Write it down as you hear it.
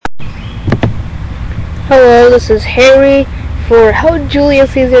Hello, this is Harry for How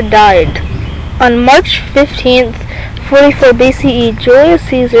Julius Caesar Died. On March 15th, 44 BCE, Julius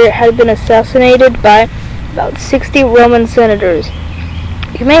Caesar had been assassinated by about 60 Roman senators.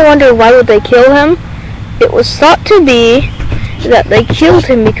 You may wonder, why would they kill him? It was thought to be that they killed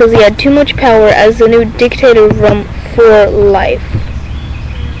him because he had too much power as the new dictator of Rome for life.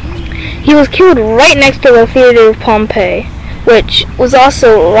 He was killed right next to the theater of Pompeii, which was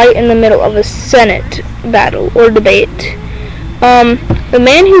also right in the middle of a Senate battle or debate. The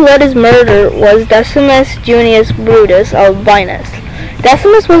man who led his murder was Decimus Junius Brutus Albinus.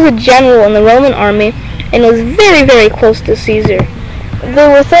 Decimus was a general in the Roman army and was very, very close to Caesar. They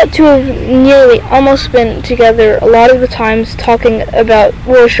were thought to have nearly almost been together a lot of the times talking about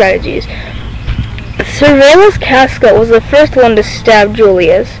war strategies. Servilius Casca was the first one to stab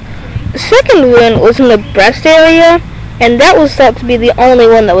Julius. The second wound was in the breast area, and that was thought to be the only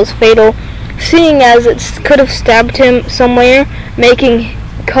one that was fatal, seeing as it could have stabbed him somewhere,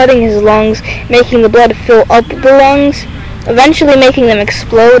 cutting his lungs, making the blood fill up the lungs, eventually making them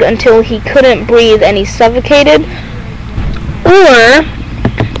explode until he couldn't breathe and he suffocated. Or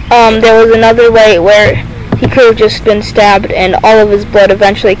there was another way where he could have just been stabbed and all of his blood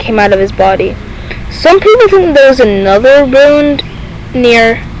eventually came out of his body. Some people think there was another wound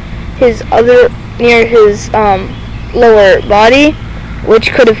near his lower body,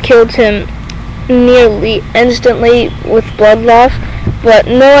 which could have killed him nearly instantly with blood loss, but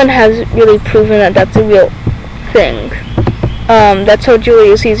no one has really proven that that's a real thing. That's how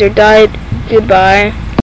Julius Caesar died. Goodbye.